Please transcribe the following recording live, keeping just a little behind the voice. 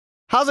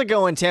How's it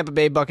going, Tampa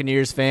Bay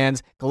Buccaneers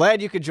fans?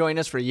 Glad you could join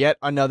us for yet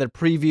another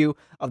preview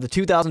of the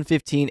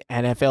 2015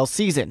 NFL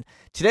season.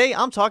 Today,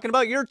 I'm talking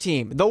about your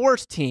team, the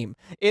worst team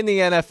in the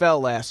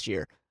NFL last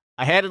year.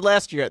 I had it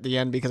last year at the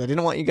end because I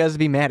didn't want you guys to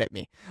be mad at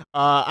me.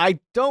 I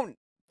don't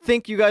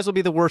think you guys will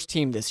be the worst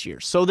team this year,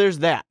 so there's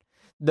that.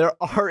 There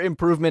are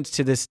improvements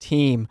to this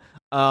team.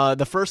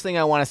 The first thing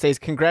I want to say is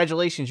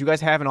congratulations, you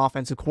guys have an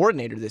offensive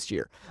coordinator this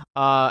year.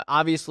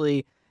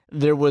 Obviously,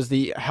 there was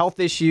the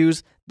health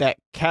issues that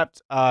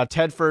kept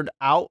Tedford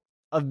out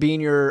of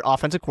being your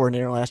offensive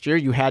coordinator last year.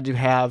 You had to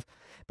have,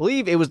 I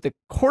believe it was the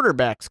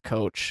quarterback's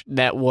coach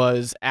that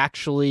was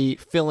actually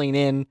filling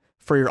in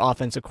for your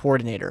offensive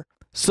coordinator.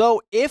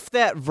 So if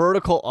that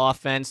vertical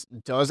offense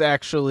does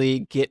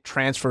actually get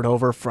transferred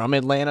over from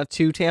Atlanta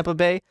to Tampa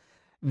Bay,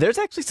 there's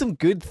actually some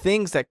good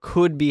things that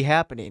could be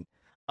happening.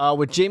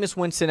 With Jameis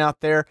Winston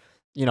out there,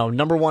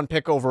 number one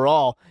pick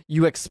overall,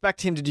 you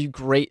expect him to do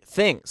great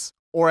things,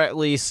 or at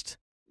least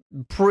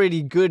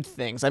pretty good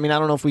things. I mean, I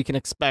don't know if we can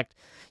expect,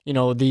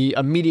 the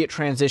immediate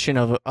transition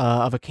of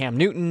a Cam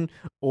Newton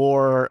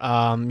or,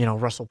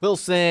 Russell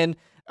Wilson,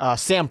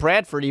 Sam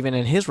Bradford, even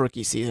in his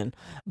rookie season.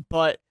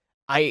 But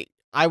I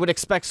would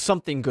expect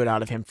something good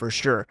out of him for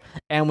sure.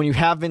 And when you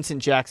have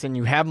Vincent Jackson,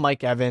 you have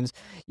Mike Evans,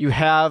 you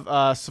have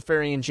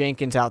Safarian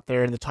Jenkins out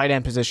there in the tight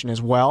end position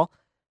as well,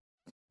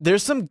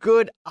 there's some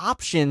good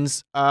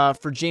options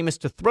for Jameis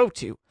to throw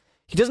to.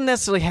 He doesn't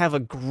necessarily have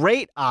a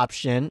great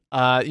option.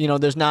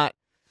 There's not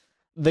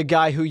the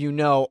guy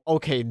who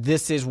okay,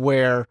 this is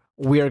where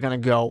we are going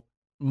to go.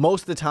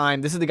 Most of the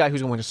time, this is the guy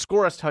who's going to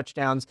score us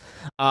touchdowns.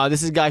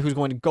 This is a guy who's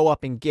going to go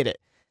up and get it.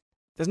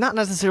 There's not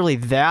necessarily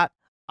that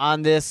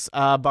on this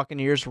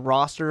Buccaneers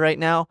roster right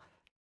now,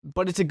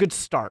 but it's a good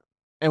start.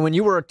 And when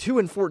you were a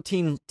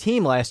 2-14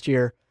 team last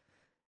year,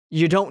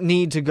 you don't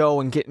need to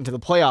go and get into the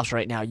playoffs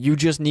right now. You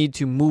just need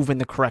to move in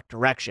the correct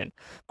direction.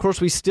 Of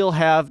course, we still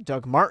have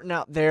Doug Martin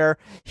out there.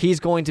 He's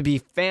going to be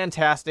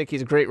fantastic.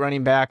 He's a great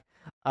running back.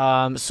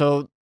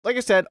 So, like I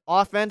said,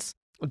 offense,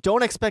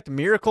 don't expect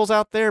miracles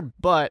out there,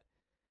 but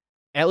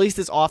at least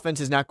this offense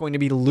is not going to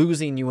be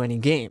losing you any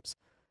games.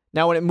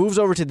 Now, when it moves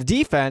over to the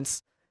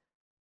defense,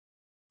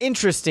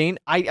 interesting.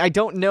 I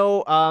don't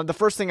know. The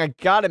first thing I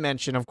got to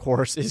mention, of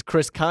course, is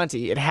Chris Conte.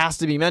 It has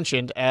to be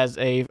mentioned as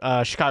a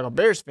Chicago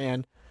Bears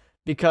fan,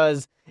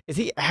 because is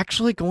he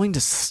actually going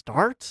to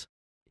start?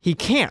 He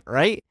can't,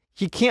 right?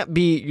 He can't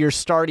be your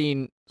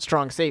starting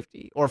strong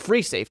safety or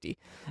free safety.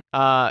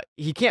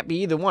 He can't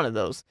be either one of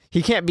those.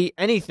 He can't be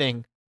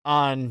anything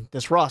on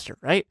this roster,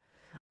 right?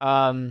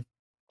 I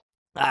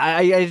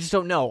just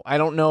don't know. I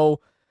don't know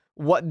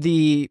what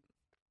the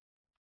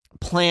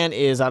plan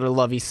is out of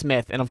Lovie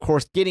Smith. And of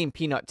course, getting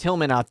Peanut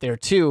Tillman out there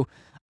too,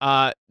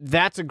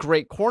 that's a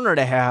great corner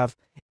to have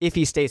if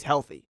he stays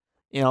healthy.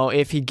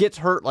 If he gets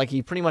hurt, like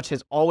he pretty much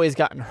has always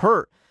gotten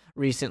hurt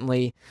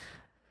recently,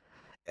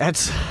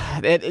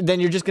 then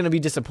you're just going to be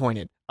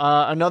disappointed.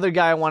 Another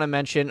guy I want to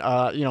mention,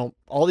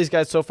 all these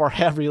guys so far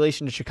have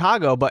relation to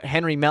Chicago, but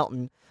Henry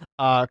Melton,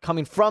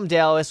 coming from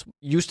Dallas,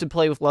 used to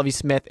play with Lovie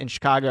Smith in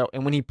Chicago.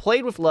 And when he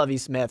played with Lovie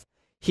Smith,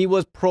 he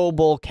was Pro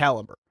Bowl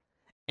caliber.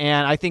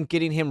 And I think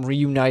getting him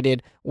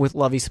reunited with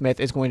Lovie Smith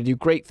is going to do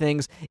great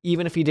things,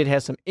 even if he did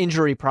have some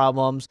injury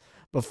problems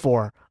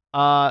before.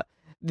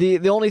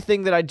 The only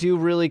thing that I do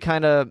really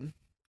kind of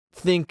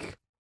think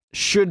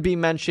should be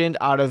mentioned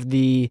out of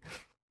the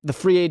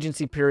free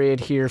agency period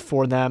here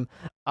for them,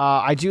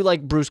 I do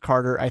like Bruce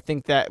Carter. I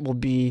think that'll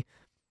be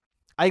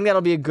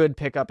a good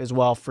pickup as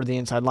well for the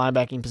inside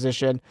linebacking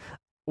position.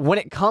 When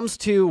it comes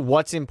to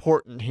what's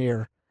important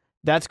here,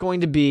 that's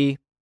going to be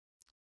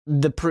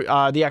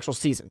the actual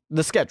season,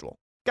 the schedule.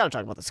 Got to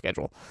talk about the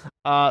schedule.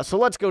 So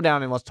let's go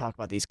down and let's talk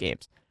about these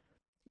games.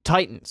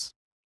 Titans.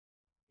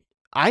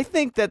 I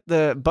think that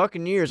the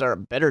Buccaneers are a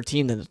better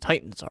team than the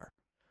Titans are.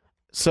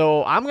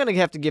 So I'm going to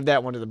have to give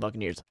that one to the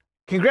Buccaneers.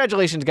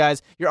 Congratulations,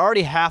 guys. You're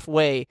already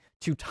halfway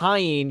to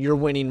tying your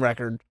winning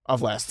record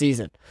of last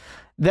season.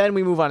 Then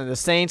we move on to the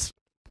Saints.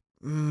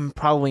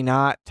 Probably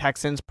not.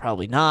 Texans,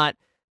 probably not.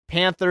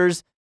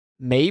 Panthers,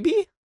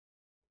 maybe.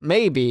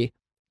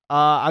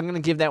 I'm going to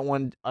give that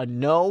one a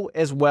no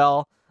as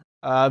well,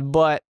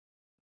 but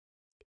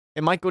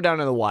it might go down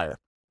to the wire.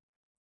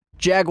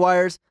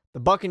 Jaguars, the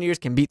Buccaneers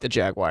can beat the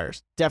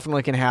Jaguars.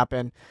 Definitely can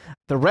happen.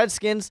 The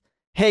Redskins,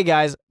 hey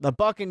guys, the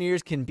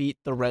Buccaneers can beat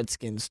the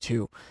Redskins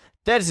too.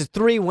 That is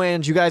 3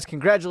 wins. You guys,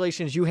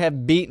 congratulations. You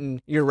have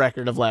beaten your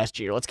record of last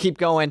year. Let's keep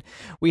going.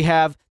 We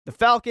have the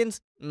Falcons.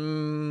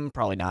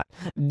 Probably not.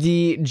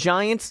 The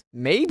Giants,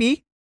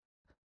 maybe.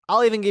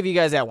 I'll even give you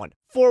guys that one.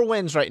 4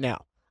 wins right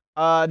now.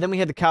 Then we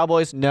had the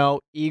Cowboys.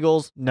 No.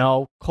 Eagles.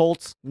 No.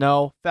 Colts.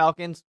 No.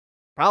 Falcons.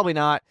 Probably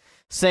not.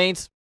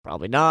 Saints.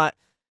 Probably not.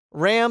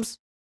 Rams.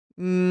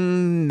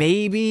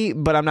 Maybe,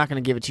 but I'm not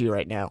going to give it to you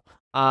right now.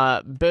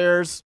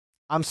 Bears.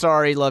 I'm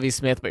sorry, Lovie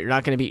Smith, but you're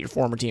not going to beat your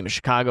former team in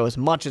Chicago as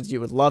much as you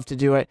would love to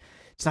do it.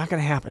 It's not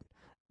going to happen.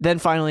 Then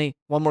finally,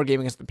 one more game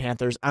against the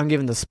Panthers. I'm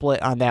giving the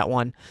split on that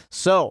one.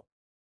 So,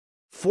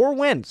 4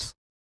 wins.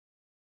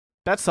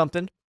 That's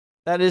something.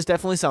 That is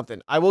definitely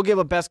something. I will give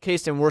a best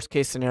case and worst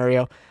case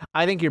scenario.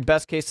 I think your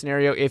best case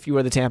scenario, if you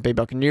are the Tampa Bay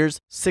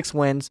Buccaneers, 6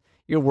 wins.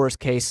 Your worst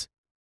case,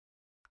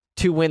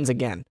 2 wins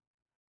again.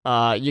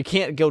 You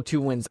can't go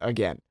 2 wins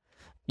again.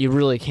 You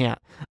really can't.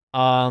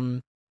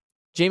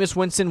 Jameis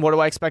Winston, what do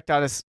I expect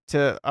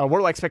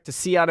to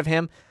see out of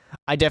him?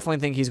 I definitely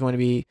think he's going to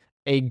be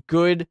a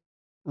good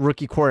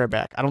rookie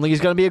quarterback. I don't think he's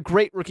going to be a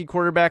great rookie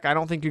quarterback. I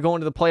don't think you're going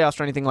to the playoffs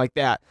or anything like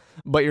that.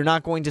 But you're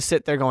not going to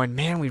sit there going,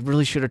 man, we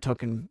really should have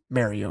taken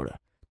Mariota.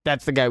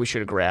 That's the guy we should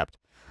have grabbed.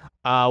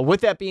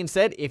 With that being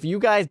said, if you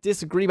guys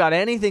disagree about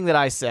anything that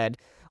I said,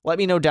 let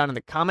me know down in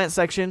the comment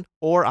section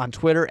or on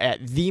Twitter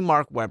at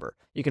 @TheMarkWeber.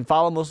 You can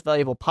follow Most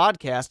Valuable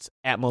Podcasts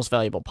at Most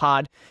Valuable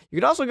Pod. You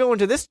can also go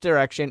into this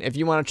direction if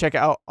you want to check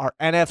out our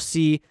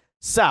NFC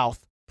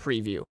South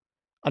preview.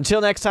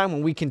 Until next time,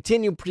 when we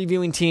continue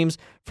previewing teams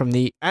from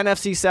the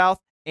NFC South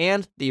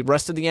and the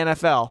rest of the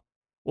NFL,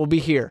 we'll be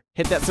here.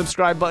 Hit that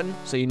subscribe button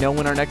so you know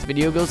when our next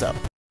video goes up.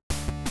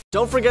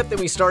 Don't forget that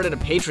we started a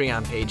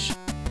Patreon page.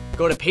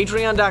 Go to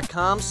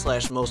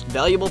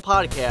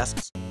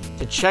patreon.com/mostvaluablepodcasts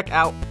to check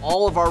out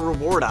all of our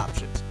reward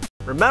options.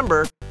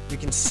 Remember, you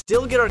can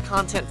still get our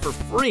content for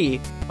free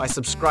by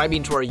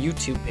subscribing to our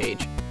YouTube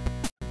page.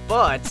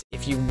 But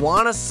if you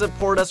want to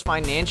support us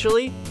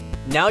financially,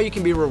 now you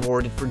can be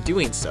rewarded for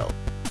doing so.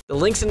 The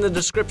link's in the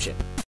description.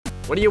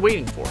 What are you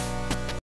waiting for?